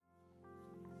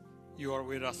You are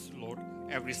with us, Lord,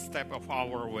 every step of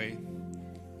our way.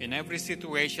 In every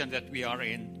situation that we are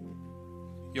in,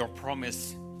 your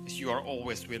promise is you are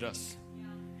always with us.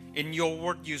 In your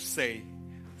word you say,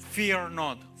 fear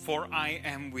not, for I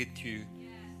am with you.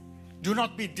 Do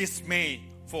not be dismayed,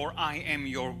 for I am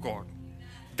your God.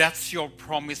 That's your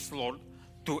promise, Lord,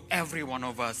 to every one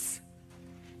of us.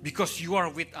 Because you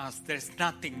are with us, there's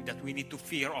nothing that we need to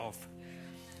fear of.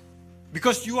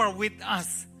 Because you are with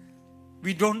us,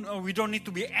 we don't need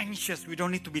to be anxious. We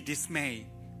don't need to be dismayed.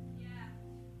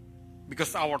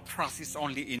 Because our trust is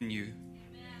only in you.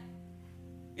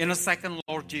 In a second,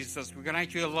 Lord Jesus, we're going to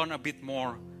actually learn a bit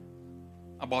more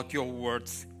about your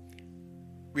words.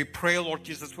 We pray, Lord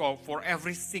Jesus, for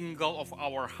every single of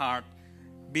our heart,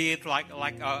 be it like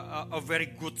a very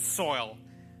good soil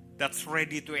that's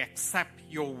ready to accept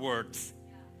your words.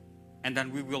 And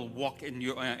then we will walk in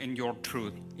your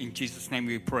truth. In Jesus' name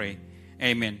we pray.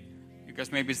 Amen. You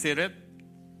guys may be seated.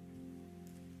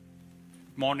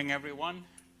 Good morning, everyone.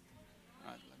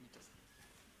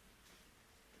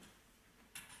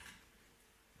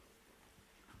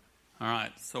 All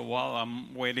right, so while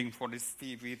I'm waiting for this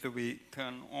TV to be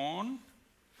turned on,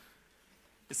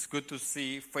 it's good to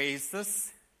see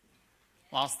faces.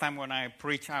 Last time when I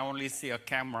preach, I only see a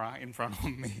camera in front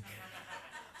of me.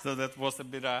 So that was a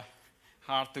bit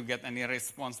hard to get any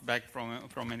response back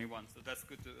from anyone. So that's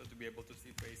good to be able to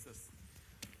see faces.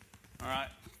 All right.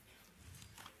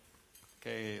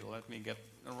 Okay, let me get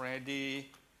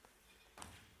ready.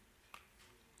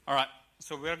 All right.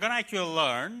 So we're going to actually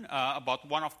learn about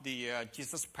one of the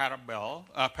Jesus parable.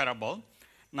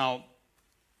 Now,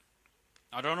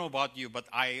 I don't know about you, but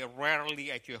I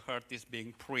rarely actually heard this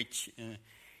being preached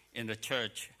in the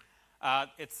church.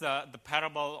 It's the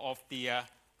parable of the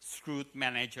shrewd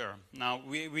manager. Now,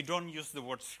 we don't use the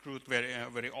word shrewd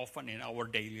very often in our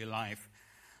daily life.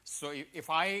 So if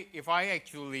I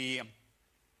actually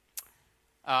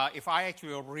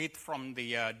read from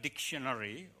the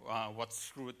dictionary what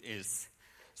shrewd is.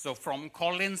 So from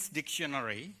Collins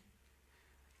Dictionary,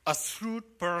 a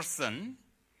shrewd person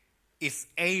is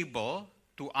able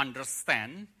to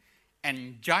understand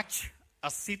and judge a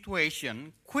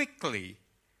situation quickly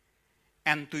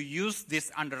and to use this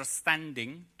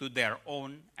understanding to their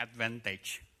own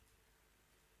advantage.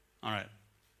 All right.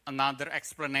 Another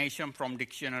explanation from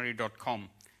dictionary.com.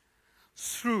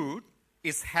 Shrewd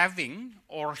is having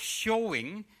or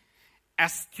showing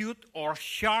astute or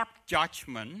sharp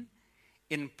judgment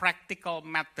in practical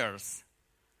matters,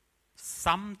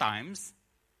 sometimes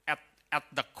at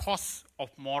the cost of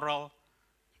moral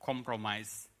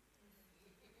compromise.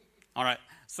 All right.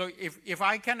 So if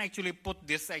I can actually put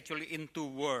this actually into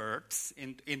words,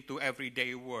 into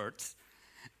everyday words,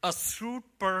 a shrewd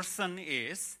person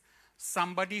is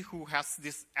somebody who has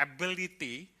this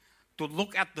ability to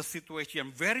look at the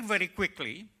situation very, very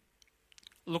quickly,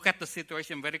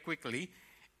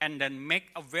 and then make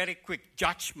a very quick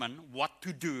judgment what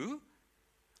to do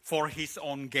for his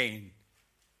own gain.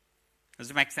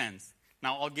 Does it make sense?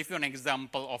 Now, I'll give you an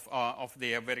example of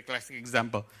the very classic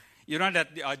example. You know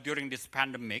that during this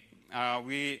pandemic,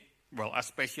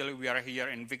 especially we are here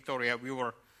in Victoria, we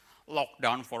were locked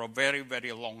down for a very,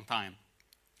 very long time.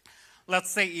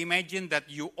 Let's say, imagine that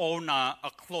you own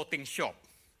a clothing shop,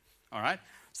 all right?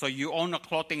 So you own a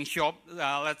clothing shop,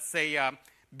 let's say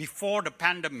before the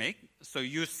pandemic, so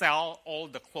you sell all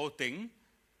the clothing.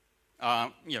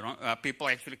 People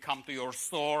actually come to your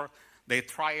store, they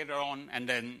try it on, and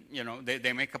then,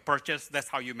 they make a purchase. That's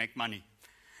how you make money.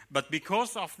 But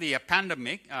because of the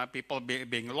pandemic, people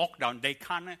being locked down, they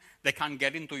can't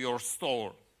get into your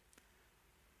store.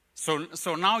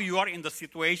 So now you are in the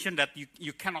situation that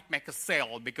you cannot make a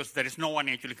sale because there is no one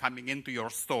actually coming into your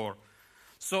store.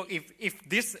 So if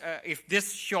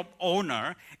this shop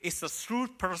owner is a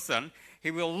shrewd person, he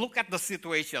will look at the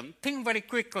situation, think very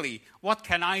quickly, what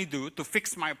can I do to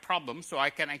fix my problem so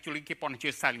I can actually keep on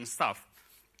just selling stuff?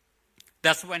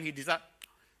 That's when he decides,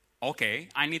 okay,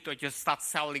 I need to just start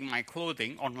selling my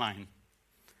clothing online.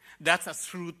 That's a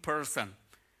shrewd person.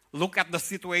 Look at the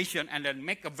situation and then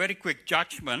make a very quick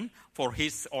judgment for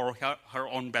his or her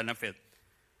own benefit.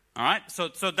 All right? So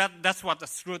that's what a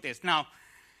shrewd is. Now,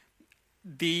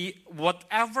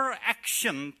 whatever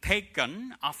action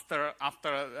taken after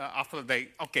they,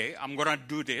 okay, I'm going to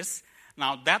do this.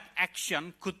 Now, that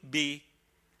action could be,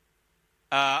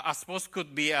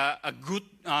 could be a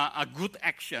good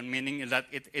action, meaning that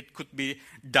it could be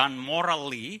done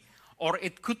morally, or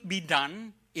it could be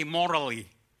done immorally.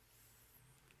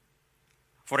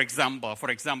 For example,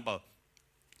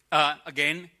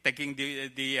 again, taking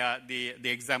the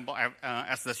example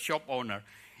as the shop owner.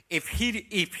 if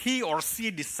he or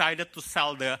she decided to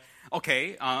sell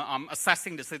I'm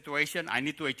assessing the situation, I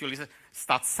need to actually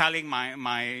start selling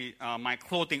my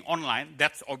clothing online,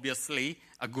 that's obviously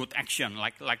a good action.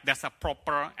 Like that's a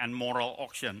proper and moral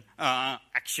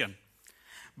action.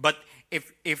 But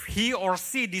if he or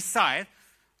she decide,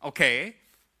 okay,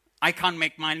 I can't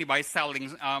make money by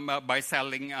selling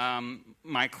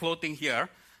my clothing here,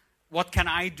 what can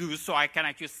I do so I can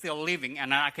actually still living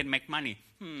and I can make money?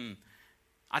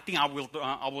 I think I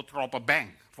will rob a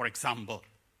bank, for example.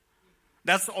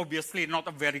 That's obviously not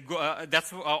a very good.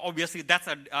 That's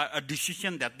a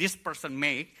decision that this person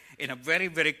make in a very,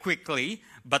 very quickly,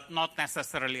 but not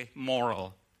necessarily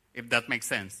moral, if that makes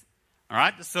sense. All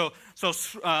right. So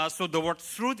the word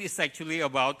shrewd is actually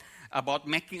about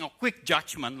making a quick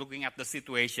judgment, looking at the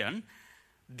situation.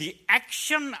 The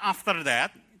action after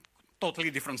that,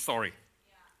 totally different story.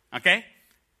 Yeah. Okay.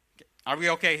 Are we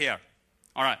okay here?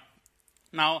 All right.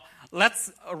 Now, let's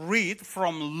read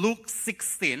from Luke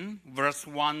 16, verse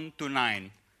 1 to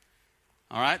 9.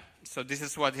 All right? So this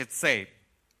is what it says.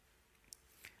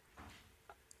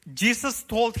 Jesus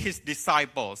told his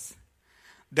disciples,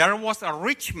 there was a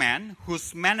rich man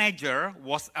whose manager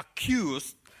was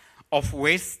accused of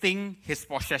wasting his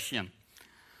possession.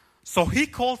 So he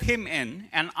called him in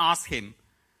and asked him,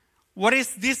 what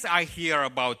is this I hear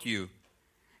about you?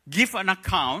 Give an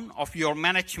account of your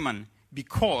management,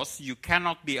 because you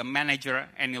cannot be a manager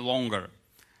any longer.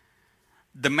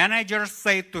 The manager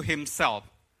said to himself,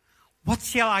 what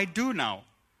shall I do now?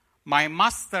 My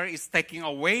master is taking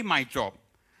away my job.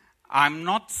 I'm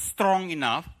not strong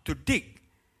enough to dig,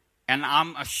 and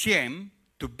I'm ashamed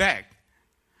to beg.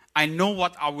 I know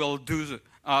what I will do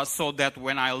so that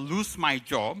when I lose my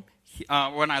job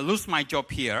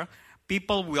here,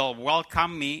 people will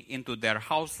welcome me into their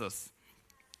houses.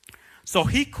 So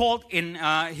he called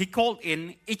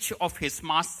in each of his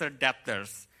master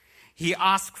debtors. He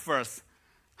asked first,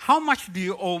 how much do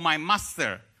you owe my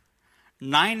master?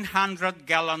 900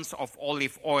 gallons of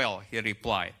olive oil, he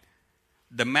replied.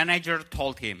 The manager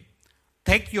told him,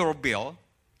 take your bill,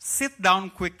 sit down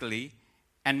quickly,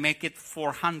 and make it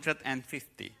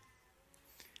 450.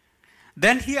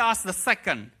 Then he asked the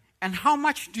second, and how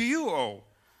much do you owe?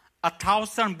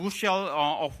 1,000 bushel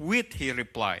of wheat, he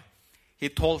replied. He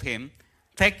told him,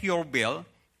 take your bill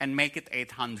and make it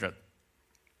 800.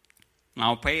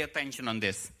 Now pay attention on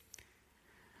this.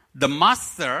 The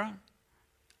master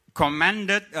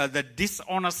commended the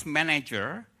dishonest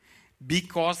manager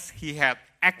because he had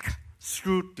acted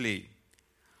shrewdly.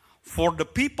 For the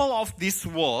people of this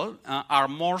world are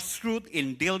more shrewd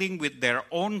in dealing with their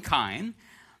own kind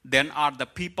than are the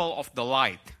people of the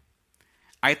light.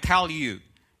 I tell you,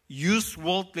 use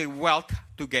worldly wealth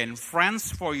to gain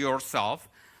friends for yourself,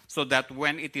 so that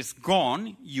when it is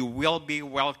gone, you will be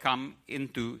welcomed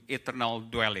into eternal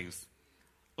dwellings.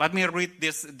 Let me read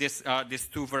this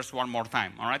 2 verse one more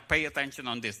time. All right, pay attention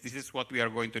on this. This is what we are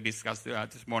going to discuss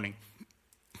this morning.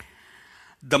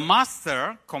 The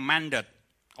master commended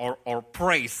or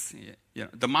praised.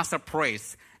 The master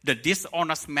praised the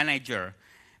dishonest manager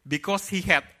because he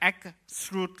had acted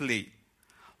shrewdly.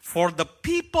 For the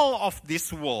people of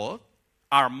this world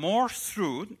are more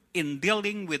shrewd in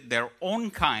dealing with their own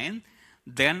kind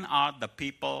than are the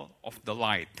people of the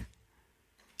light.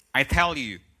 I tell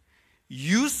you,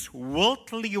 use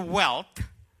worldly wealth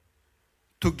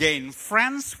to gain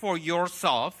friends for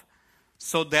yourself,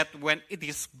 so that when it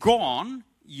is gone,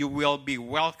 you will be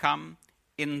welcomed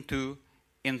into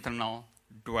eternal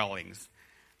dwellings.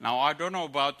 Now, I don't know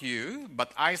about you,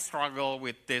 but I struggle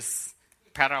with these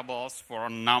parables for a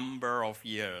number of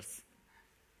years.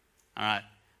 All right.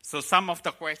 So some of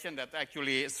the questions that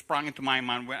actually sprung into my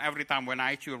mind every time when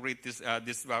I actually read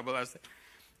this Bible, I say,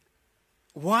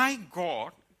 why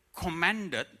God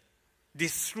commended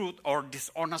this shrewd or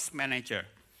dishonest manager?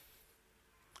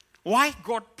 Why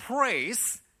God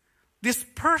praised this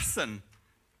person?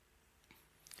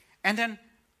 And then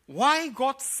why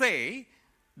God say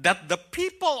that the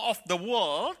people of the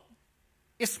world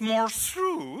is more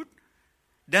shrewd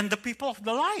than the people of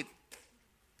the light?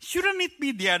 Shouldn't it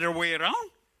be the other way around?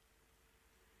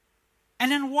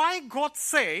 And then why God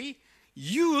say,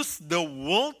 use the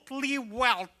worldly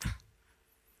wealth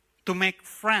to make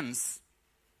friends?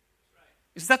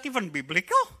 Is that even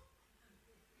biblical?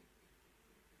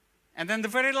 And then the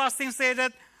very last thing say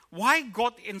that, why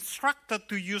God instructed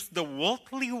to use the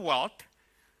worldly wealth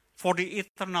for the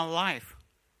eternal life?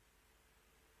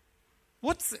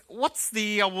 What's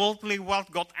the worldly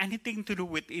wealth got anything to do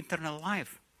with eternal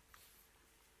life?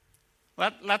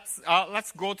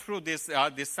 Let's go through this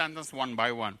sentence one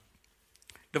by one.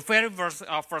 The very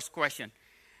first question: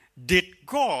 did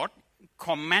God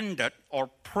commended or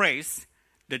praised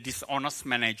the dishonest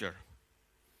manager?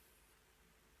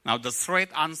 Now, the straight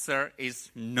answer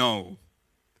is no.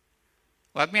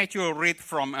 Let me actually read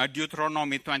from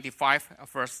Deuteronomy 25,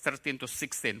 verse 13 to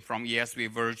 16 from ESV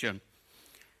version.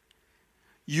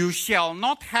 You shall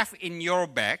not have in your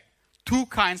bag two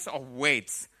kinds of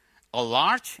weights, a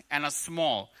large and a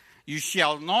small. You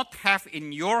shall not have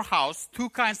in your house two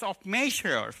kinds of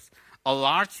measures, a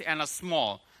large and a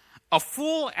small. A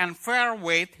full and fair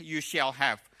weight you shall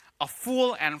have. A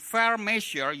full and fair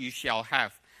measure you shall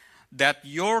have, that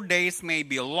your days may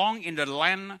be long in the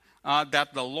land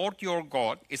that the Lord your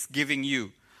God is giving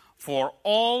you. For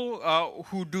all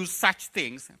who do such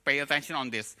things, pay attention on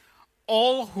this,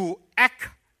 all who act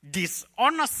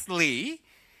dishonestly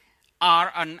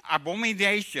are an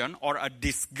abomination or a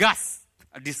disgust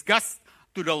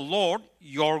to the Lord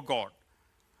your God.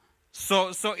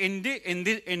 So in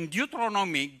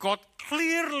Deuteronomy, God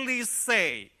clearly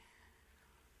say,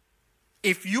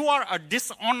 if you are a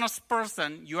dishonest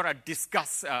person, you are a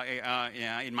disgust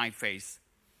in my face.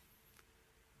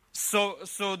 So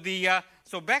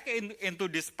back into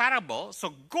this parable,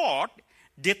 so God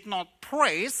did not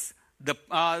praise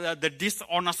the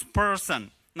dishonest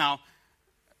person. Now,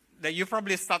 you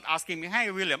probably start asking me,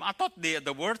 hey, William, I thought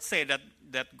the word say that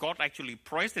God actually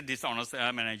praised the dishonest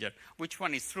manager. Which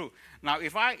one is true? Now,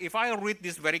 if I read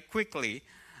this very quickly,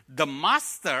 the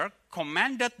master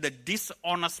commended the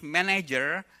dishonest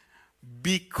manager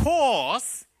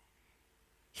because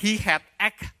he had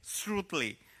acted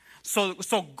shrewdly. So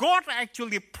God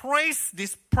actually praised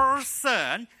this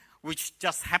person, which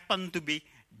just happened to be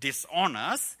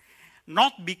dishonest,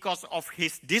 not because of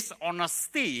his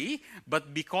dishonesty,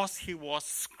 but because he was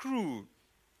screwed,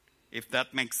 if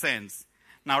that makes sense.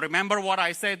 Now, remember what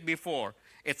I said before.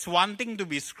 It's one thing to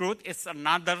be screwed. It's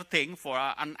another thing for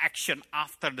an action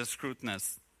after the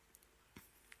screwedness.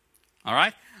 All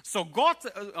right? So God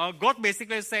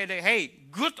basically said, hey,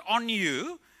 good on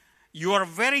you. You are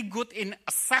very good in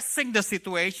assessing the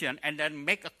situation and then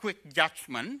make a quick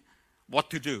judgment what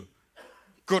to do.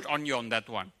 Good on you on that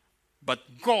one.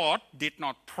 But God did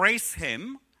not praise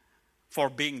him for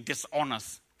being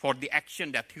dishonest, for the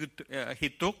action that he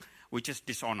took, which is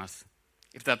dishonest,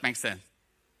 if that makes sense.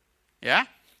 Yeah?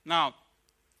 Now,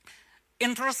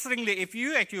 interestingly, if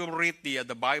you actually read the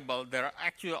Bible, there are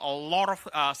actually a lot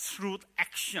of shrewd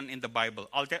action in the Bible.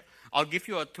 I'll give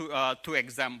you two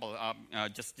examples,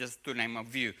 just to name a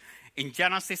few. In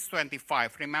Genesis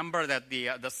 25, remember that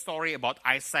the story about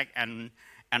Isaac and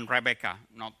Rebekah,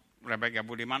 not Rebekah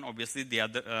Budiman, obviously the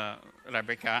other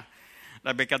Rebekah,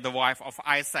 the wife of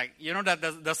Isaac. You know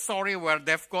that the story where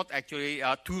they've got actually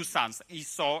two sons,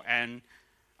 Esau and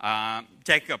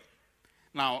Jacob.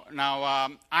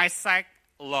 Now Isaac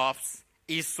loves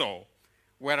Esau,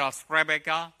 whereas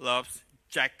Rebekah loves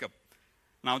Jacob.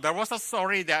 Now there was a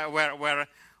story that where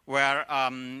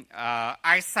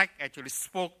Isaac actually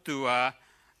spoke to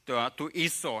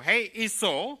Esau. Hey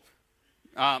Esau,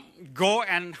 go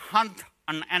and hunt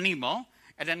an animal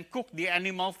and then cook the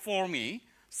animal for me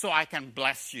so I can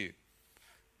bless you.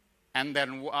 And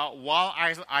then while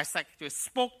Isaac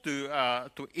spoke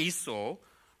to Esau,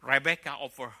 Rebekah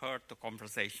overheard the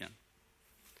conversation.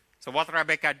 So what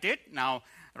Rebekah did, now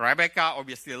Rebekah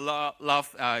obviously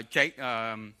loved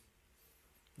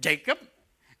Jacob.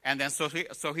 And then so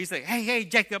he said, hey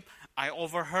Jacob, I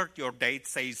overheard your dad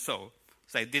say so.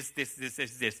 Say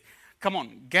this. Come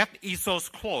on, get Esau's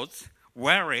clothes,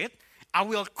 wear it. I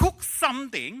will cook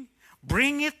something,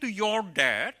 bring it to your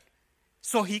dad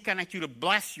so he can actually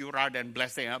bless you rather than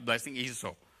blessing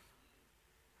Esau.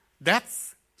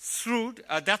 That's shrewd.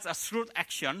 That's a shrewd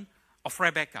action of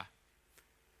Rebekah.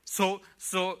 So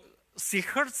she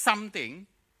heard something,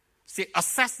 she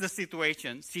assessed the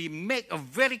situation, she made a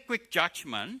very quick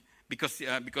judgment because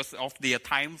of the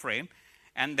time frame,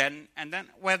 and then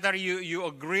whether you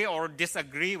agree or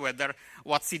disagree whether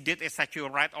what she did is actually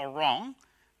right or wrong,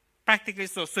 practically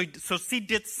so she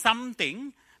did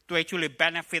something to actually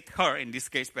benefit her, in this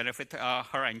case benefit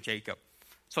her and Jacob.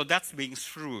 So that's being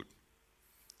shrewd.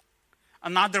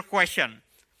 Another question.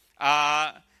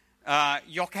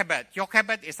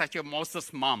 Jochebed is actually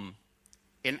Moses' mom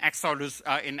in Exodus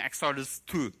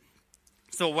 2.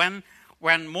 So when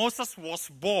Moses was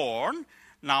born,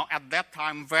 now at that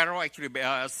time Pharaoh actually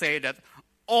said that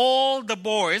all the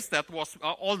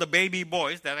baby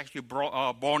boys that actually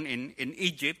born in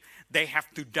Egypt, they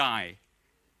have to die,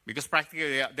 because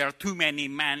practically there are too many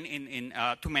men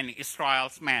too many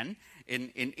Israel's men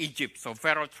in Egypt. So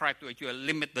Pharaoh tried to actually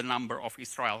limit the number of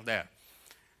Israel there.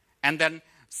 And then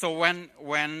so when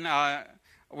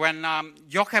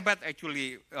Jochebed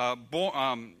actually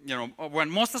when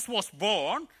Moses was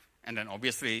born, and then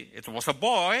obviously it was a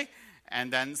boy,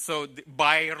 and then so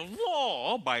by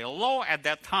law at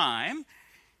that time,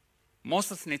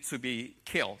 Moses needs to be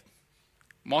killed.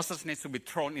 Moses needs to be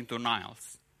thrown into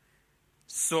Niles.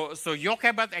 So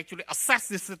Jochebed actually assessed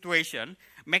the situation,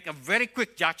 make a very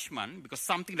quick judgment, because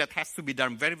something that has to be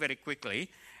done very, very quickly,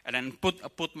 and then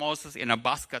put Moses in a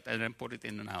basket and then put it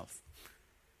in the Niles.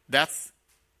 That's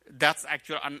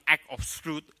actually an act of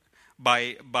truth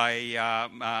by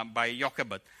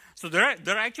Jochebed. So there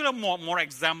are actually more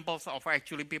examples of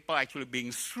actually people actually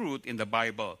being shrewd in the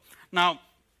Bible. Now,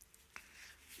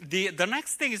 the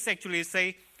next thing is actually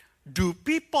say, do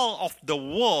people of the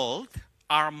world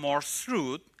are more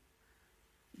shrewd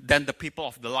than the people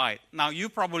of the light? Now, you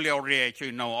probably already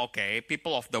actually know, okay,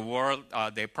 people of the world,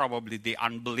 they're probably the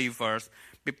unbelievers.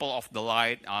 People of the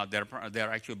light,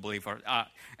 they're actually believers.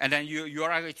 And then you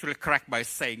are actually correct by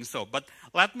saying so. But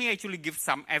let me actually give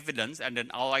some evidence, and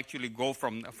then I'll actually go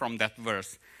from that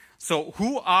verse. So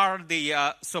who are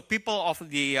the people of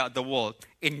the world?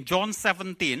 In John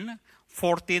 17,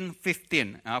 14,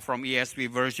 15 from ESV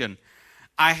version.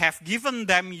 I have given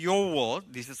them your word,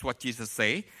 this is what Jesus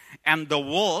say, and the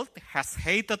world has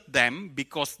hated them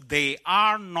because they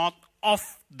are not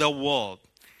of the world.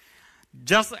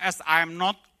 Just as I am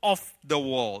not of the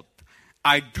world.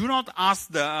 I do not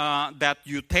ask that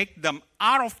you take them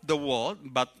out of the world,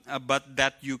 but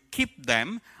that you keep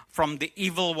them from the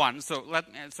evil one. So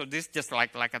this is just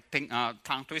like a thing,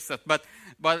 tongue twister. But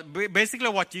basically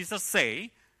what Jesus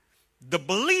say, the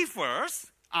believers,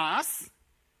 us,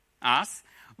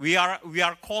 we are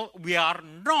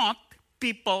not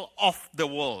people of the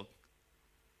world.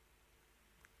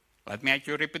 Let me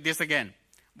actually repeat this again.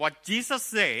 What Jesus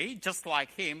say, just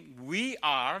like him, we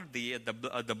are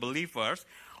the believers.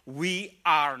 We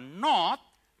are not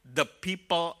the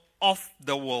people of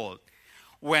the world.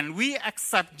 When we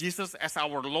accept Jesus as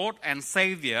our Lord and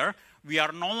Savior, we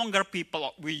are no longer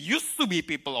people. We used to be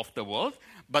people of the world,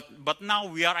 but now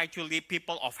we are actually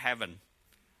people of heaven.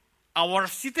 Our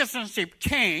citizenship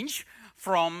changed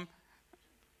from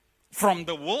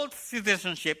the world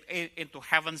citizenship into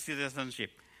heaven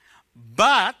citizenship.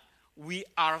 But we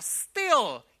are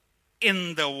still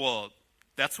in the world.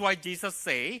 That's why Jesus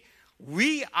say,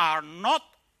 we are not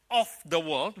of the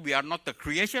world. We are not the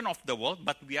creation of the world,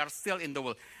 but we are still in the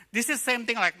world. This is same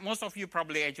thing like most of you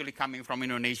probably actually coming from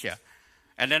Indonesia.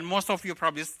 And then most of you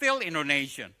probably still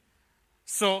Indonesian.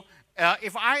 So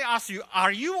if I ask you,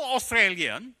 are you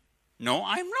Australian? No,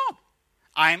 I'm not.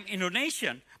 I'm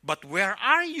Indonesian. But where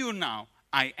are you now?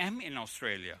 I am in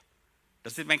Australia.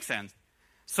 Does it make sense?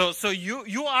 So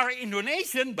you are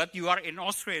Indonesian, but you are in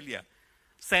Australia.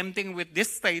 Same thing with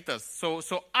this status. So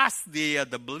us, the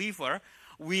believer,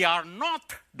 we are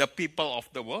not the people of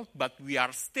the world, but we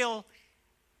are still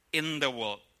in the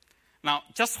world. Now,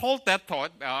 just hold that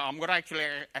thought. I'm going to actually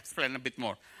explain a bit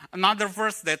more. Another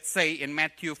verse that say in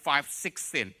Matthew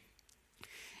 5:16,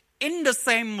 in the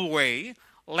same way,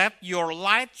 let your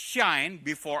light shine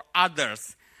before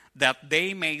others, that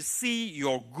they may see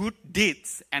your good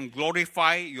deeds and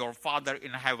glorify your Father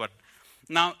in heaven.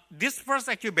 Now, this verse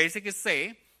actually basically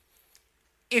say,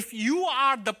 if you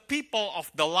are the people of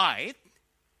the light,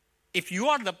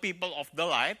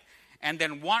 and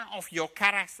then one of your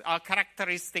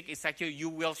characteristic is actually you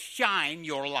will shine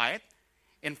your light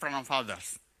in front of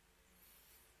others.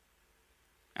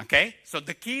 Okay? So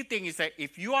the key thing is that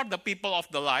if you are the people of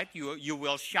the light, you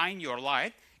will shine your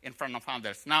light in front of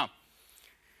others. Now,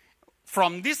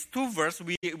 from these two verses,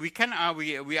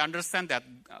 we understand that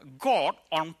God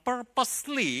on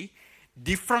purposely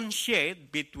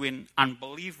differentiate between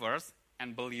unbelievers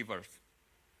and believers.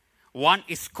 One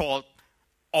is called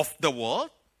of the world.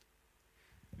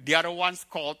 The other one's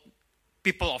called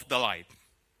people of the light.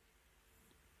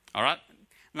 All right?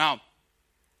 Now,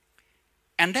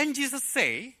 and then Jesus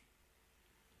say,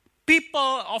 people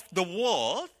of the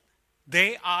world,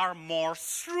 they are more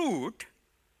shrewd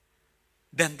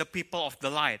than the people of the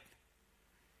light.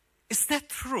 Is that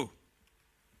true?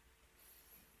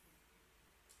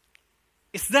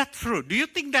 Is that true? Do you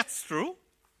think that's true?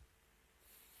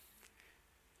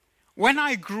 When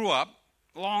I grew up,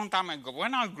 long time ago,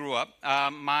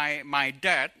 my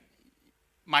dad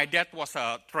was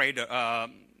a trader, a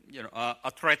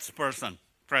tradesman.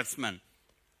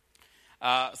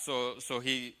 So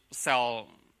he sell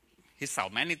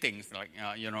many things like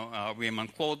women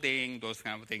clothing, those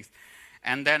kind of things,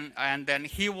 and then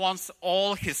he wants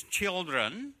all his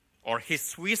children, or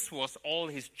his wish was all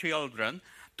his children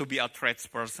to be a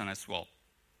tradesperson as well.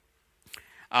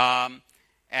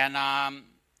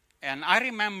 And I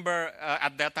remember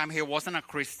at that time he wasn't a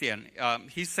Christian.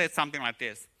 He said something like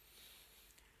this.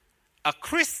 A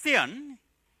Christian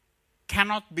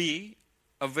cannot be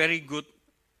a very good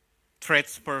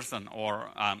tradesperson or,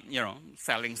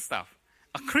 selling stuff.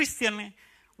 A Christian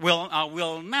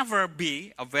will never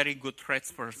be a very good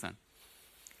tradesperson.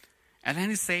 And then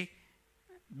he say,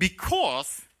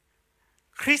 because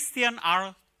Christians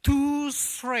are too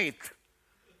straight,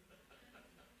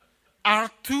 are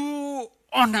too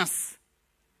honest,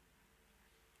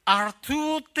 are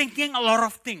too thinking a lot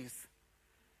of things,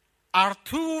 are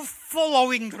too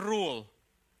following the rule,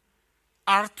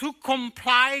 are too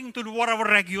complying to whatever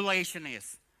regulation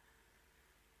is.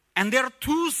 And they're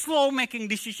too slow making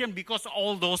decisions because of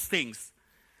all those things.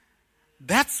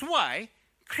 That's why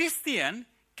Christian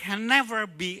can never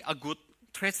be a good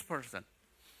tradesperson.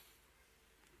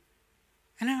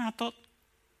 And then I thought,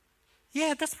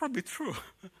 yeah, that's probably true.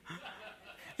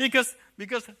 because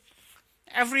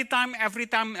every time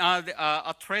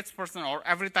a tradesperson, or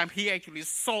every time he actually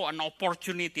saw an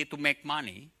opportunity to make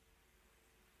money,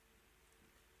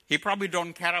 he probably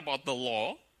don't care about the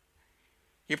law.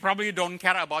 He probably don't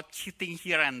care about cheating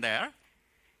here and there.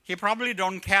 He probably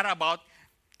don't care about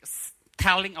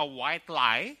telling a white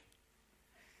lie.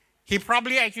 He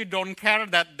probably actually don't care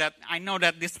that I know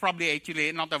that this probably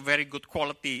actually not a very good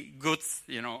quality goods,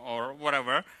 or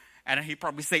whatever. And he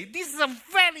probably say, this is a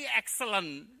very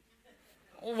excellent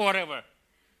whatever.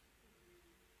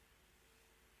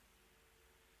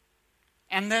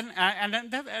 And then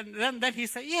he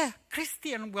said, yeah,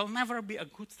 Christian will never be a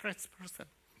good tradesperson.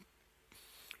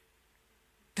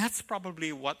 That's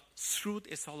probably what truth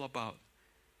is all about.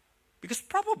 Because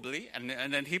probably, and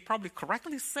then he probably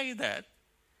correctly say that,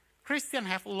 Christians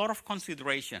have a lot of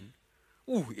consideration.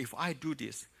 Oh, if I do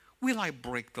this, will I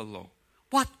break the law?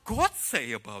 What God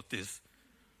say about this?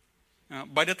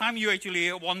 By the time you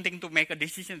actually wanting to make a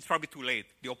decision, it's probably too late.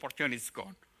 The opportunity is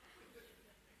gone.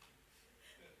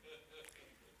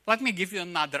 Let me give you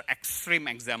another extreme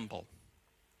example.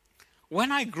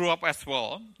 When I grew up as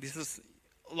well, this is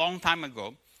a long time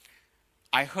ago,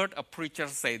 I heard a preacher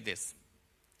say this.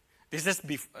 This is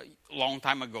a long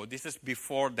time ago. This is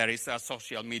before there is a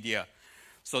social media.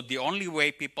 So the only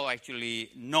way people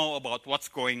actually know about what's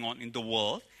going on in the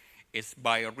world is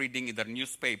by reading either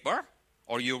newspaper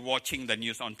or you're watching the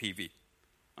news on TV.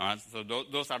 So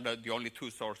those are the only two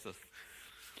sources.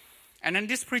 And then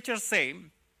this preacher say,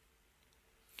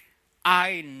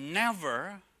 I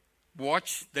never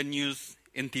watch the news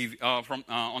on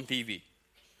TV.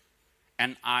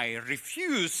 And I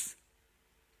refuse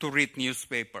to read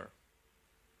newspaper.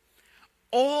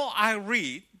 All I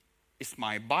read is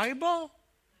my Bible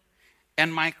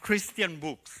and my Christian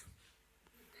books.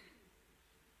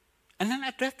 And then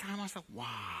at that time I was like, wow,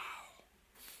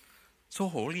 so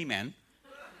holy, man.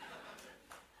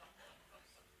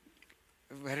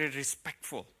 Very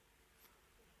respectful.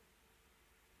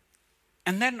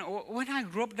 And then when I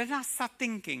grew up, then I started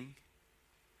thinking,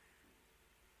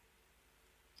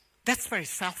 that's very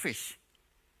selfish.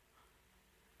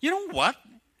 You know what?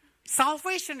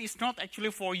 Salvation is not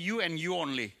actually for you and you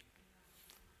only.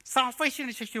 Salvation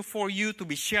is actually for you to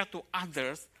be shared to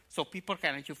others so people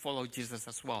can actually follow Jesus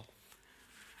as well.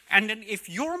 And then if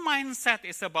your mindset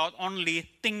is about only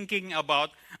thinking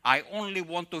about, I only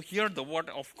want to hear the word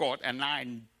of God and I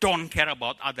don't care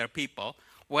about other people,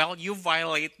 well, you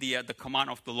violate the command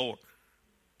of the Lord.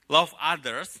 Love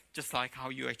others just like how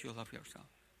you actually love yourself.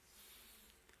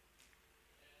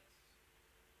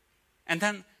 And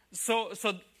then, so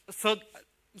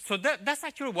that's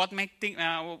actually what make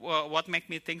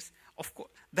me think. Of course,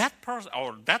 that person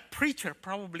or that preacher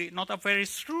probably not a very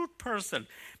shrewd person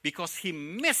because he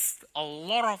missed a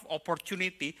lot of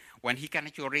opportunity when he can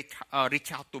actually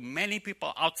reach out to many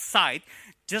people outside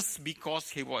just because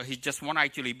he just want to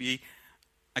actually be.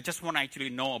 I just want to actually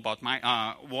know about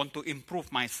want to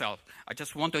improve myself. I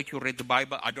just want to actually read the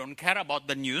Bible. I don't care about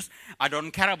the news. I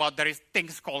don't care about there is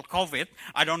things called COVID.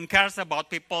 I don't care about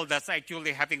people that's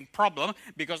actually having problem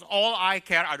because all I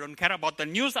don't care about the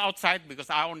news outside because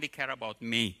I only care about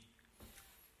me.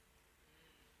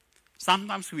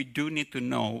 Sometimes we do need to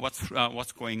know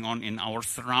what's going on in our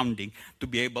surrounding to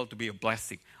be able to be a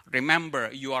blessing. Remember,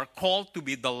 you are called to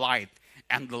be the light,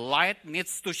 and the light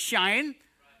needs to shine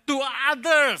to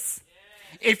others.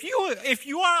 If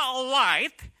you are a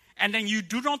light and then you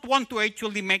do not want to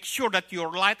actually make sure that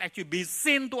your light actually be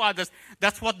seen to others,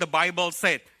 that's what the Bible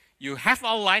said. You have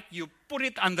a light, you put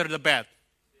it under the bed.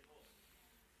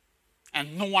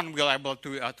 And no one will be able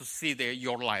to see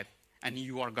your light. And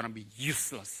you are going to be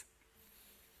useless.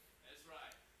 That's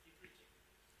right. Keep preaching.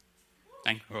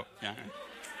 Thank you. Yeah.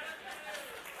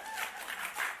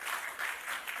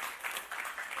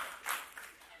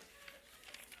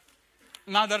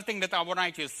 another thing that I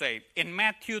want to say, in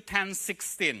Matthew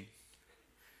 10:16,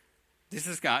 this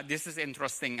is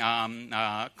interesting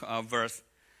verse.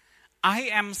 I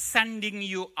am sending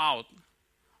you out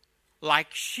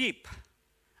like sheep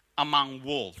among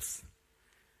wolves.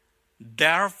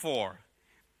 Therefore,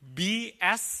 be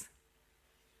as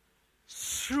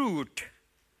shrewd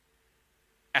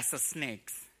as a snake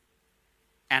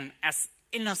and as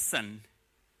innocent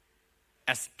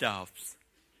as doves.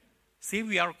 See,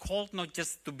 we are called not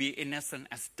just to be innocent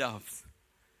as doves.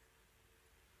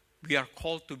 We are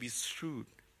called to be shrewd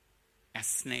as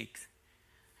snakes.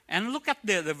 And look at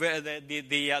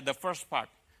the first part.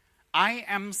 I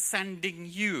am sending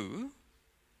you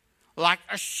like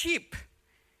a sheep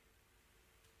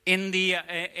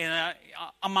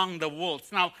among the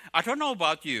wolves. Now, I don't know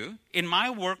about you. In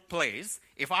my workplace,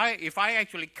 if I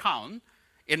actually count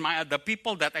in the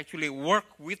people that actually work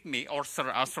with me or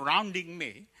are surrounding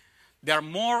me, there are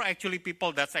more actually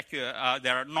people that's actually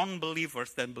there are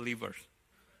non-believers than believers.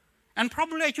 And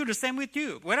probably actually the same with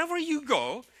you. Wherever you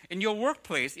go, in your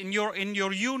workplace, in your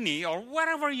uni, or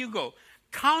wherever you go,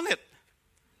 count it.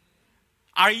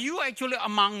 Are you actually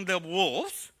among the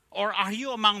wolves or are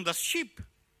you among the sheep?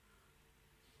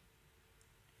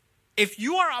 If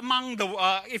you are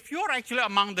actually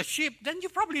among the sheep, then you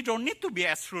probably don't need to be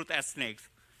as shrewd as snakes.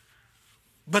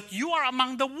 But you are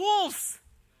among the wolves.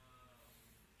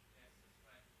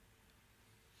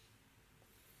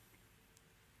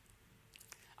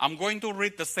 I'm going to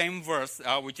read the same verse,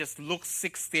 which is Luke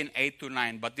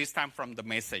 16:8-9, but this time from the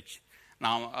Message.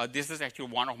 Now, this is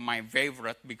actually one of my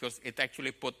favorite because it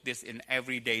actually put this in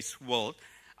everyday's world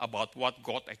about what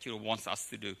God actually wants us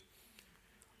to do.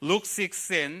 Luke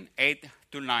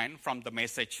 16:8-9 from the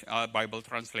Message Bible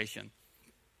translation.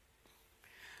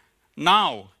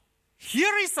 Now,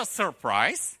 here is a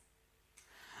surprise.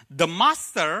 The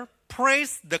master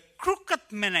praised the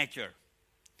crooked manager.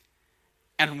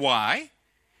 And why?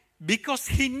 Because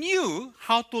he knew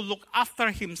how to look after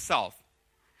himself.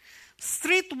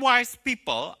 Streetwise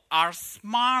people are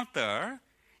smarter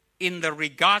in the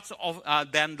regards of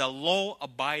than the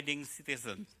law-abiding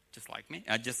citizens, just like me,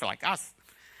 just like us.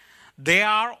 They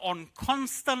are on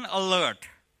constant alert,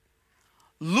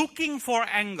 looking for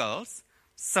angles,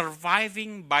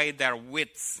 surviving by their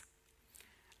wits.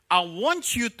 I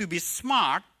want you to be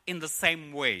smart in the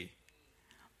same way,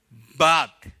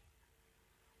 but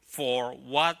for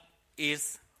what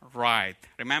is right.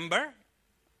 Remember,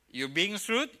 you're being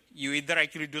shrewd, you either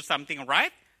actually do something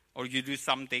right or you do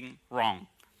something wrong.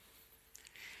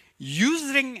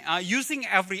 Using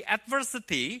every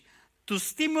adversity to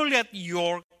stimulate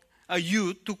you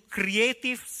to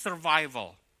creative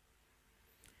survival.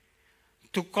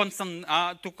 To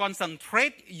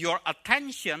concentrate your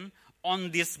attention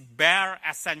on this bare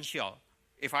essential.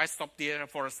 If I stop there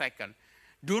for a second.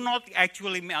 Do not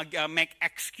actually make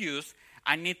excuse,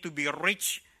 I need to be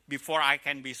rich before I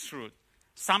can be shrewd.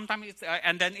 Sometimes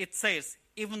and then it says,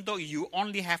 even though you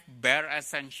only have bare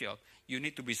essential, you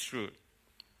need to be shrewd.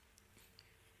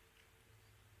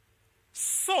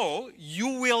 So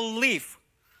you will live,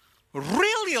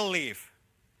 really live,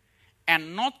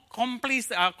 and not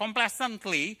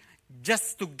complacently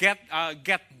just to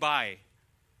get by.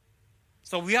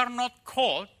 So we are not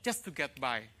called just to get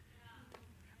by.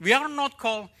 We are not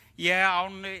called,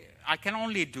 I can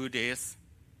only do this.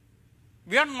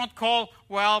 We are not called,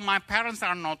 my parents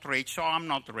are not rich, so I'm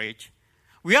not rich.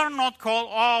 We are not called,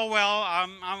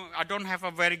 I don't have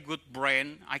a very good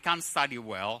brain, I can't study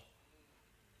well.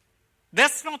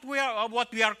 That's not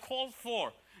what we are called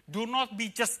for. Do not be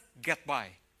just get by.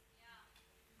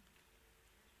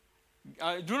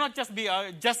 Do not just be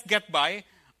just get by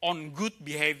on good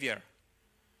behavior.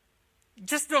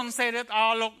 Just don't say that,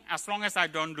 look, as long as I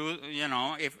don't do,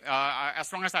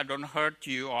 as long as I don't hurt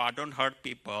you or I don't hurt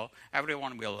people,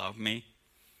 everyone will love me.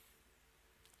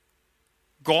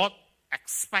 God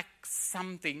expects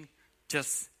something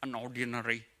just an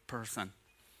ordinary person.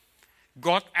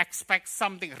 God expects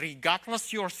something,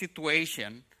 regardless your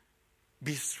situation,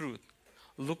 be shrewd.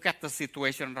 Look at the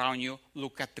situation around you,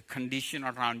 look at the condition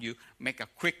around you, make a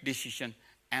quick decision,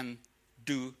 and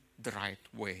do the right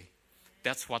way.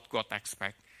 That's what God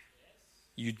expects.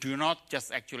 You do not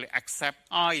just actually accept,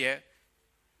 I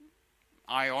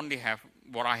only have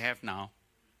what I have now.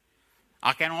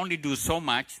 I can only do so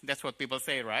much. That's what people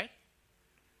say, right?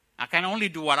 I can only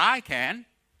do what I can.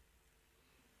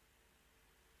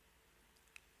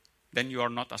 Then you are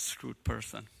not a shrewd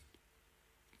person.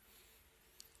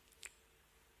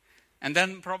 And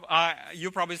then you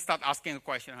probably start asking the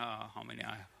question, how many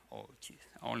I have? Oh, geez,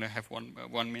 I only have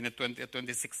 1 minute,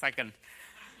 26 seconds.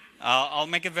 I'll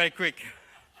make it very quick.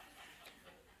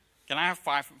 Can I have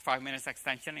five minutes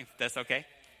extension if that's okay?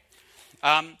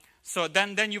 So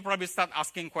then you probably start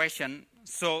asking question.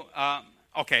 So,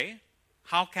 okay,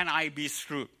 how can I be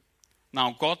shrewd?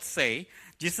 Now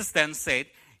Jesus then said,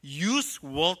 use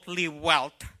worldly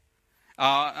wealth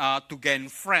to gain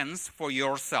friends for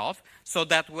yourself, so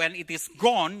that when it is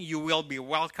gone, you will be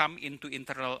welcomed into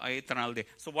eternal day.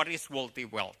 So what is worldly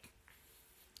wealth?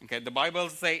 Okay, the Bible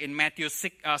says in Matthew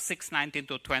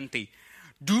 6:19-20,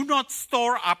 do not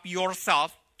store up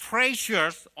yourself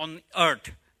treasures on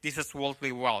earth. This is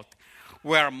worldly wealth,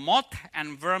 where moth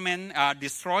and vermin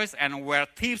destroys and where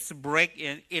thieves break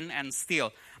in and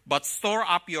steal. But store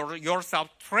up yourself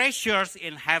treasures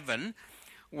in heaven,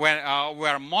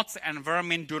 where moths and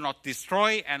vermin do not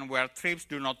destroy and where thieves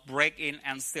do not break in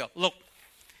and steal. Look,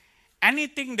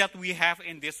 anything that we have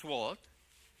in this world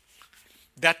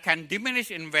that can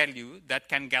diminish in value, that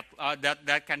can get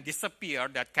that can disappear,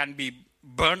 that can be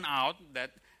burned out,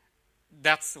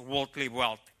 that's worldly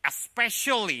wealth.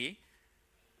 Especially,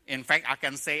 in fact, I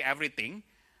can say everything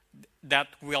that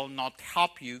will not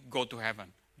help you go to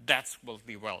heaven. That's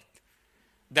worldly wealth.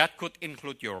 That could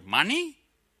include your money,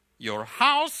 your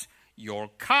house, your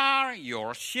car,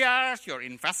 your shares, your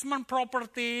investment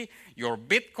property, your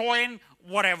Bitcoin,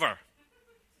 whatever.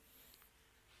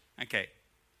 Okay.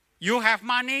 You have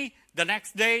money, the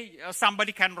next day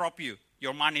somebody can rob you.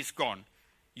 Your money is gone.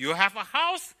 You have a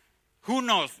house, who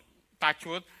knows? Touch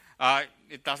wood,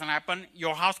 it doesn't happen.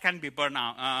 Your house can be burned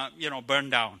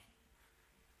down.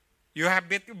 You have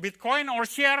Bitcoin or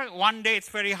share, one day it's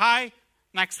very high,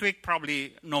 next week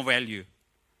probably no value.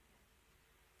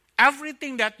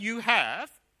 Everything that you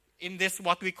have in this,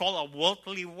 what we call a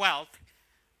worldly wealth,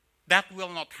 that will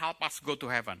not help us go to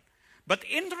heaven. But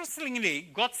interestingly,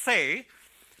 God say,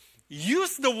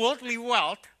 use the worldly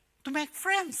wealth to make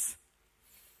friends.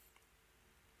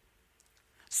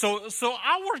 So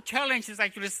our challenge is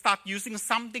actually start using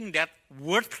something that's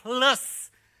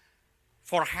worthless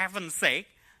for heaven's sake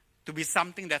to be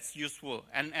something that's useful.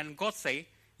 And God say,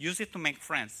 use it to make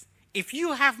friends. If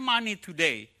you have money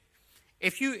today,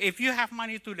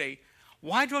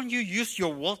 why don't you use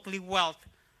your worldly wealth?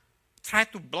 Try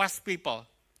to bless people.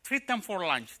 Treat them for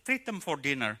lunch. Treat them for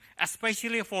dinner.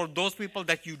 Especially for those people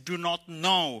that you do not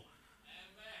know. Amen.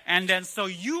 And then so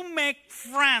you make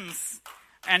friends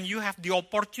and you have the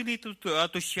opportunity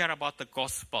to share about the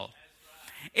gospel.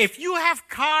 Right. If you have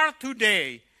car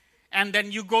today and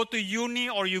then you go to uni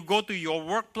or you go to your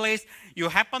workplace, you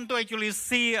happen to actually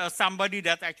see somebody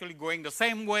that's actually going the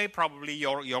same way, probably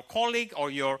your colleague or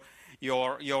your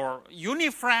uni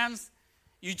friends,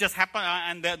 you just happen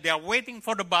and they are waiting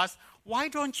for the bus. Why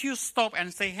don't you stop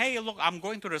and say, hey, look, I'm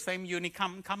going to the same uni,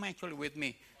 come actually with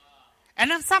me. And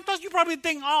then sometimes you probably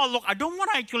think, oh, look, I don't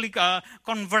want to actually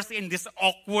converse in this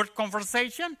awkward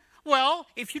conversation. Well,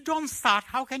 if you don't start,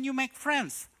 how can you make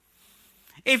friends?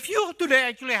 If you today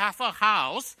actually have a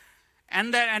house,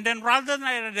 and then rather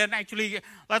than actually,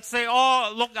 let's say,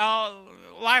 oh, look,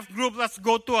 life group, let's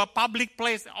go to a public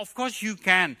place. Of course you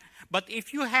can. But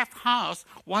if you have house,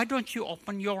 why don't you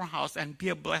open your house and be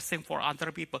a blessing for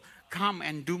other people? Come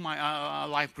and do my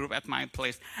life group at my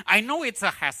place. I know it's a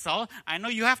hassle. I know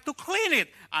you have to clean it.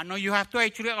 I know you have to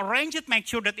actually arrange it, make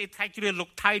sure that it actually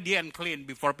look tidy and clean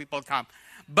before people come.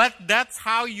 But that's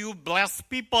how you bless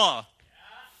people.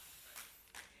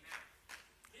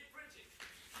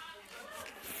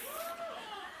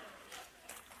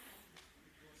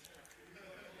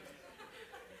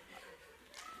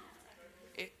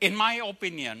 In my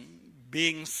opinion,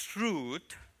 being shrewd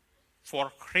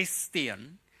for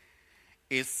Christian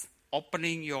is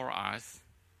opening your eyes,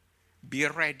 be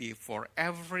ready for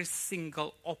every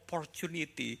single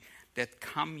opportunity that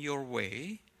come your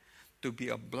way to be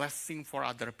a blessing for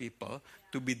other people,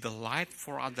 to be the light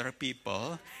for other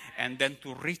people, and then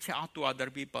to reach out to other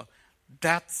people.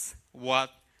 That's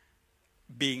what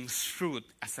being shrewd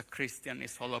as a Christian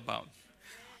is all about.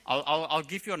 I'll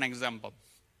give you an example.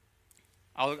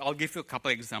 I'll give you a couple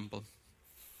examples.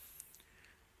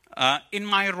 In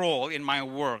my role, in my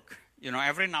work,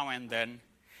 every now and then,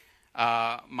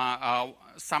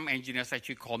 some engineers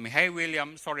actually call me, hey,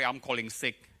 William, sorry, I'm calling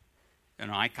sick.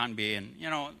 I can't be in.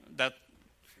 That.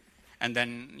 And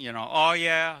then, oh,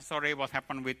 yeah, sorry, what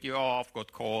happened with you? Oh, I've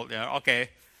got cold. Yeah, okay.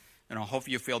 Hope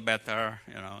you feel better.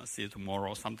 See you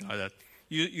tomorrow, something like that.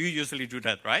 You usually do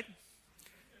that, right?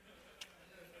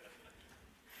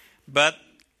 But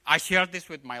I shared this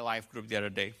with my life group the other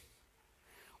day.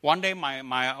 One day,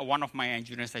 one of my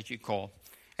engineers actually called.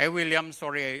 Hey, William,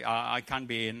 sorry, I can't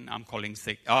be in. I'm calling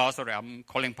sick. Oh, sorry, I'm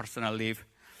calling personal leave.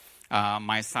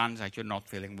 My son's actually not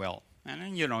feeling well. And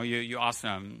then, you ask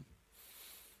them,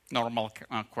 normal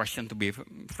question to be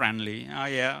friendly. Oh,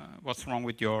 yeah, what's wrong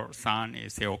with your son?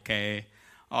 Is he okay?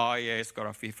 Oh, yeah, he's got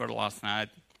a fever last night.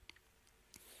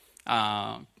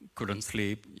 Couldn't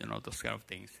sleep, those kind of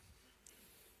things.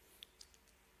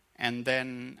 And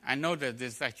then I know that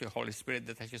this is actually Holy Spirit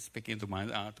that actually speaking to my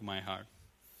heart.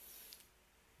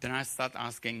 Then I start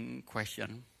asking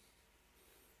question.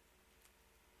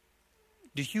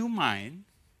 Do you mind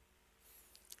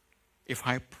if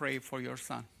I pray for your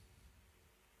son?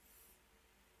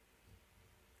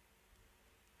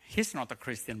 He's not a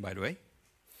Christian, by the way.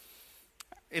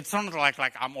 It's not like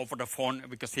I'm over the phone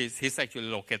because he's actually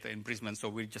located in Brisbane, so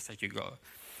we just actually go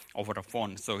over the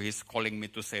phone. So he's calling me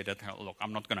to say that, look,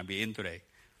 I'm not going to be in today.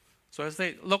 So I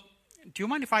say, look, do you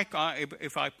mind if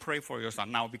I pray for your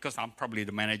son? Now, because I'm probably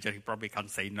the manager, he probably can't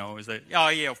say no. He say, oh,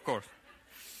 yeah, of course.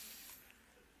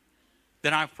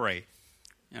 Then I pray.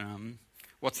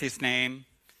 What's his name?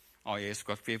 Oh, yeah, he's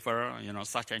got fever,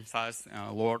 such and such.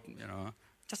 Lord,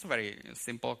 just a very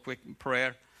simple, quick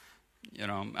prayer.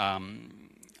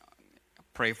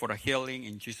 Pray for the healing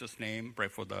in Jesus' name. Pray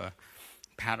for the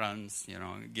parents,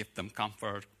 give them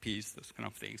comfort, peace, those kind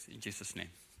of things in Jesus' name.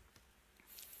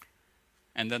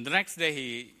 And then the next day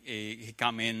he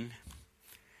come in,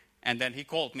 and then he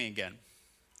called me again.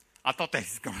 I thought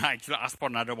he's going to actually ask for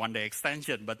another one-day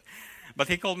extension, but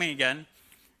he called me again,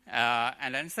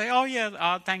 and then say, oh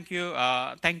yeah, thank you,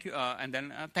 and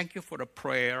then thank you for the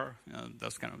prayer,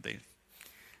 those kind of things.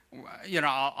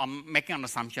 I'm making an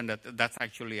assumption that that's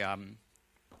actually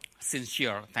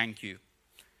sincere, thank you.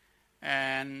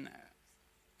 And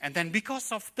then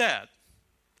because of that,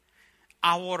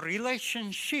 our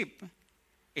relationship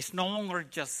is no longer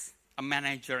just a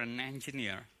manager and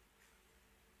engineer.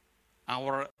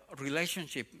 Our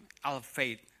relationship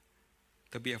elevates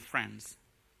to be a friends.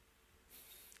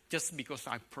 Just because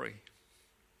I pray.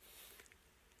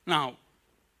 Now,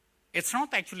 it's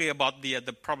not actually about the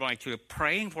problem actually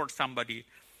praying for somebody,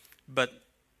 but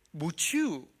would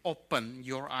you open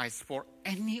your eyes for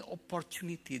any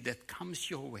opportunity that comes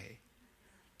your way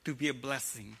to be a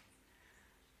blessing?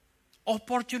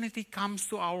 Opportunity comes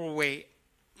to our way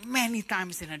many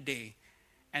times in a day.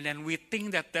 And then we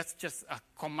think that that's just a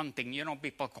common thing.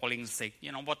 People calling sick.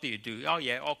 What do you do? Oh,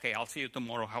 yeah, okay, I'll see you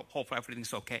tomorrow. Hope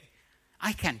everything's okay.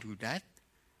 I can't do that.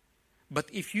 But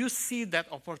if you see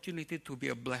that opportunity to be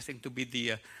a blessing, to be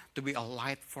a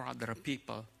light for other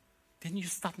people, then you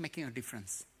start making a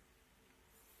difference.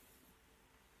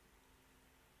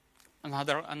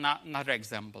 Another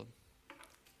example.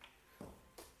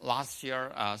 Last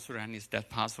year, Suryani's dad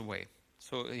passed away.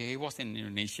 So he was in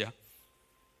Indonesia.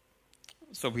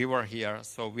 So we were here.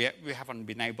 So we haven't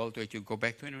been able to actually go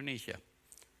back to Indonesia.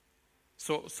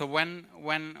 So when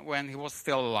he was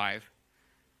still alive,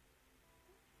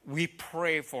 we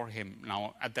pray for him.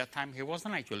 Now, at that time, he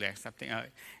wasn't actually accepting.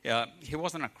 He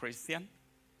wasn't a Christian.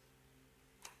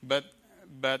 But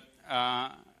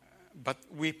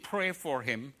we pray for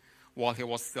him while he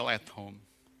was still at home.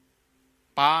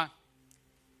 Pa,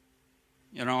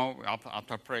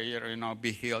 after prayer,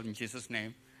 be healed in Jesus'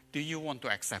 name. Do you want to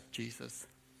accept Jesus?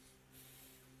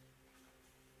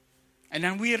 And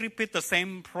then we repeat the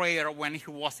same prayer when he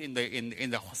was in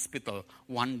the hospital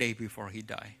one day before he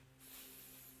died.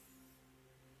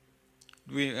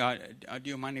 Do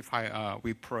you mind if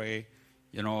we pray?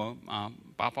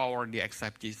 Papa already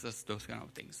accept Jesus. Those kind of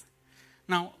things.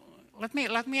 Now, let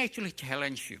me actually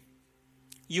challenge you.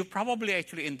 You probably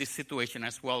actually in this situation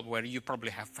as well, where you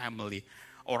probably have family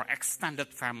or extended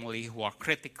family who are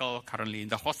critical, currently in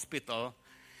the hospital.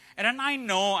 And then I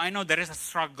know there is a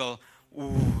struggle.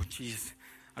 Oh, geez,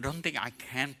 I don't think I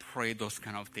can pray those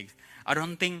kind of things. I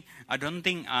don't think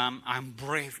I'm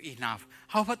brave enough.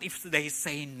 How about if they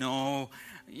say no?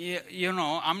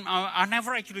 I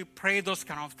never actually pray those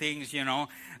kind of things.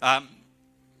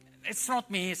 It's not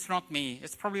me.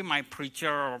 It's probably my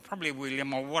preacher or probably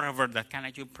William or whatever that can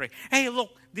actually pray. Hey,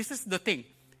 look, this is the thing.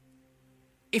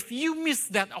 If you miss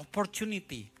that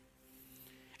opportunity,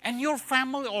 and your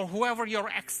family or whoever, your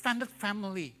extended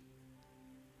family,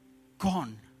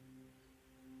 gone,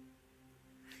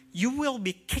 you will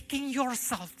be kicking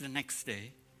yourself the next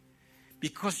day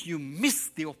because you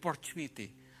missed the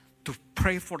opportunity to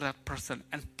pray for that person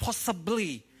and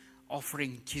possibly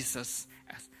offering Jesus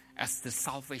as the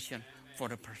salvation for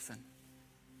the person.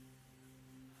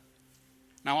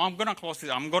 Now I'm going to close it.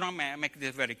 I'm going to make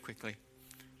this very quickly.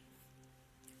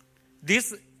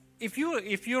 If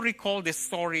you recall this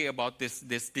story about this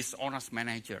dishonest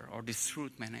manager or this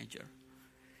shrewd manager,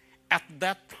 at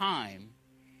that time,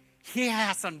 he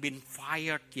hasn't been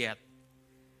fired yet.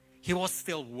 He was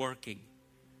still working.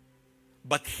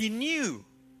 But he knew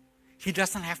he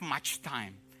doesn't have much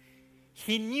time.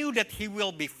 He knew that he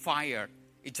will be fired.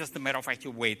 It's just a matter of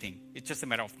actually waiting. It's just a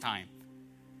matter of time.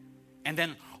 And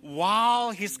then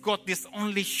while he's got this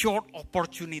only short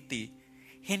opportunity,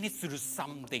 he needs to do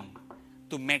something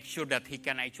to make sure that he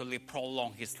can actually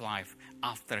prolong his life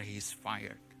after he's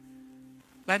fired.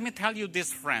 Let me tell you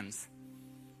this, friends.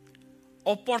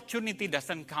 Opportunity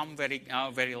doesn't come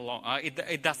very long.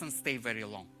 It doesn't stay very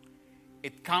long.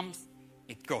 It comes,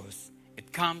 it goes.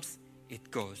 It comes,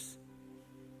 it goes.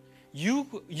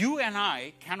 You and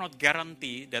I cannot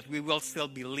guarantee that we will still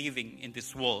be living in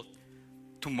this world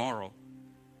tomorrow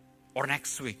or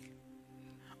next week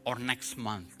or next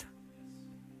month.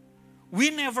 We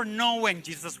never know when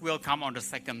Jesus will come on the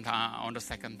second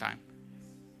time.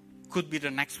 Could be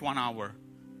the next 1 hour.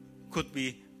 Could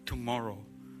be tomorrow.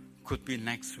 Could be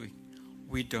next week.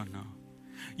 We don't know.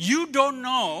 You don't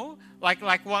know, like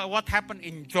what happened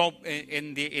in Job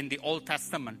in the Old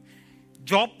Testament.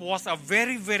 Job was a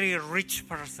very, very rich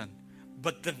person.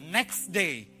 But the next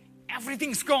day,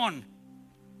 everything's gone.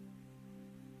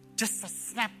 Just a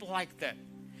snap like that.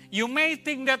 You may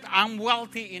think that I'm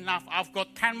wealthy enough. I've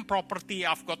got 10 property.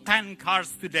 I've got 10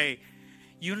 cars today.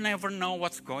 You never know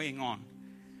what's going on.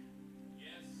 Yes.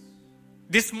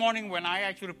 This morning when I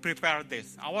actually prepared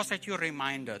this, I was actually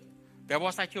reminded. There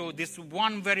was actually this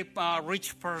one very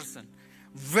rich person.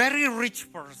 Very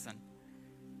rich person.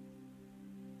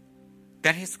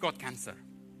 Then he's got cancer.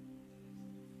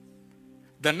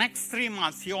 The next 3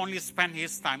 months, he only spent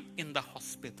his time in the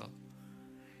hospital.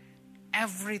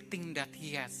 Everything that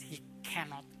he has, he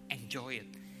cannot enjoy it.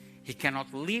 He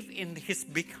cannot live in his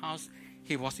big house.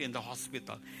 He was in the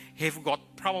hospital. He's got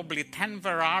probably 10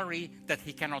 Ferrari that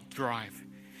he cannot drive.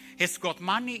 He's got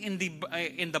money in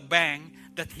the bank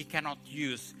that he cannot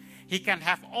use. He can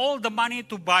have all the money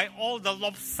to buy all the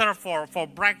lobster for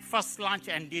breakfast, lunch,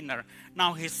 and dinner.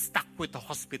 Now he's stuck with the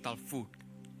hospital food.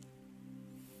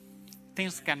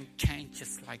 Things can change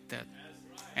just like that.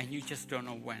 And you just don't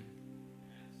know when.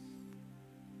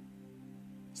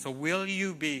 So will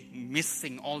you be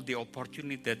missing all the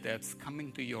opportunity that's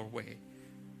coming to your way?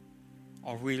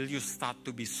 Or will you start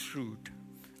to be shrewd?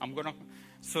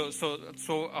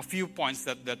 So a few points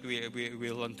that we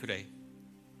learn today.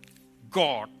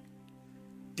 God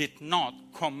did not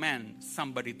command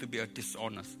somebody to be a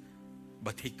dishonest,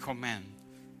 but he commanded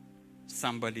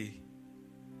somebody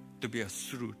to be a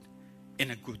shrewd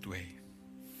in a good way.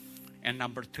 And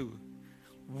number 2,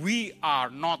 we are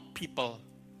not people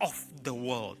of the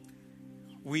world.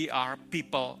 We are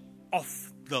people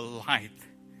of the light.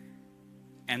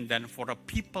 And then for the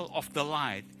people of the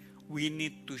light, we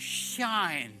need to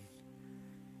shine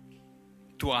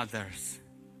to others.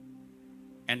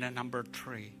 And then number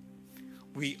 3,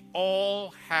 we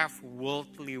all have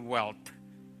worldly wealth.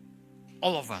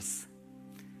 All of us.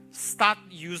 Start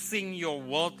using your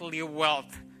worldly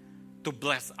wealth to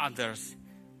bless others.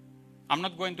 I'm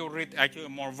not going to read actually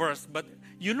more verse, but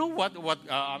you know what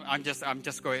I'm just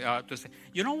going to say.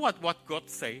 You know what God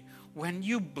say? When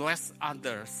you bless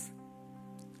others,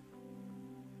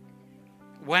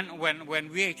 when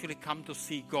we actually come to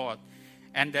see God,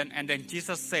 and then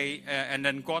Jesus say,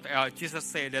 Jesus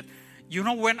say that, you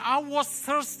know, when I was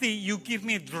thirsty, you give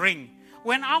me drink.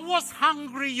 When I was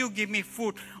hungry, you give me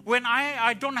food. When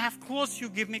I don't have clothes, you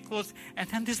give me clothes. And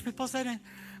then these people said,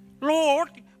 Lord,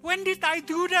 when did I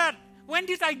do that? When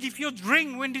did I give you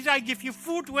drink? When did I give you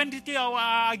food? When did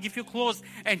I give you clothes?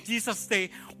 And Jesus say,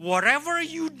 whatever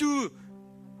you do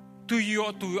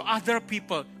to other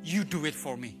people, you do it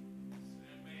for me.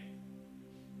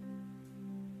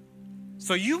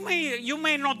 So you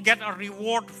may not get a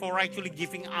reward for actually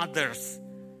giving others,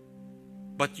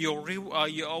 but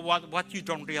what you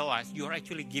don't realize, you're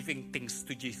actually giving things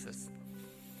to Jesus.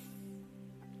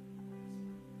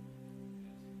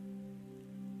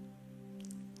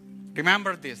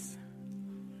 Remember this.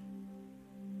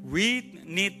 We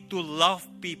need to love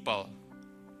people.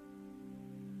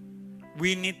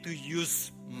 We need to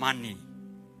use money.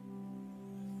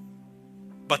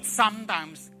 But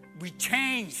sometimes we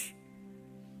change.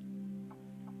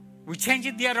 We change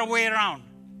it the other way around.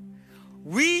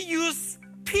 We use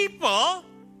people.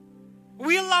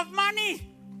 We love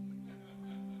money.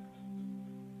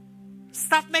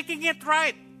 Stop making it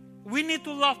right. We need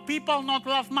to love people, not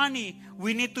love money.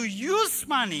 We need to use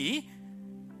money,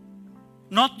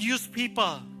 not use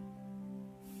people.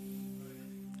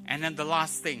 And then the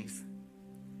last things,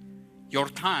 your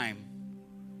time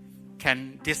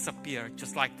can disappear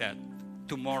just like that.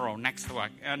 Tomorrow, next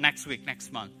week,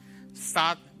 next month.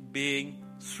 Start being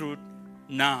shrewd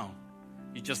now.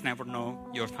 You just never know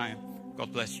your time.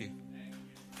 God bless you.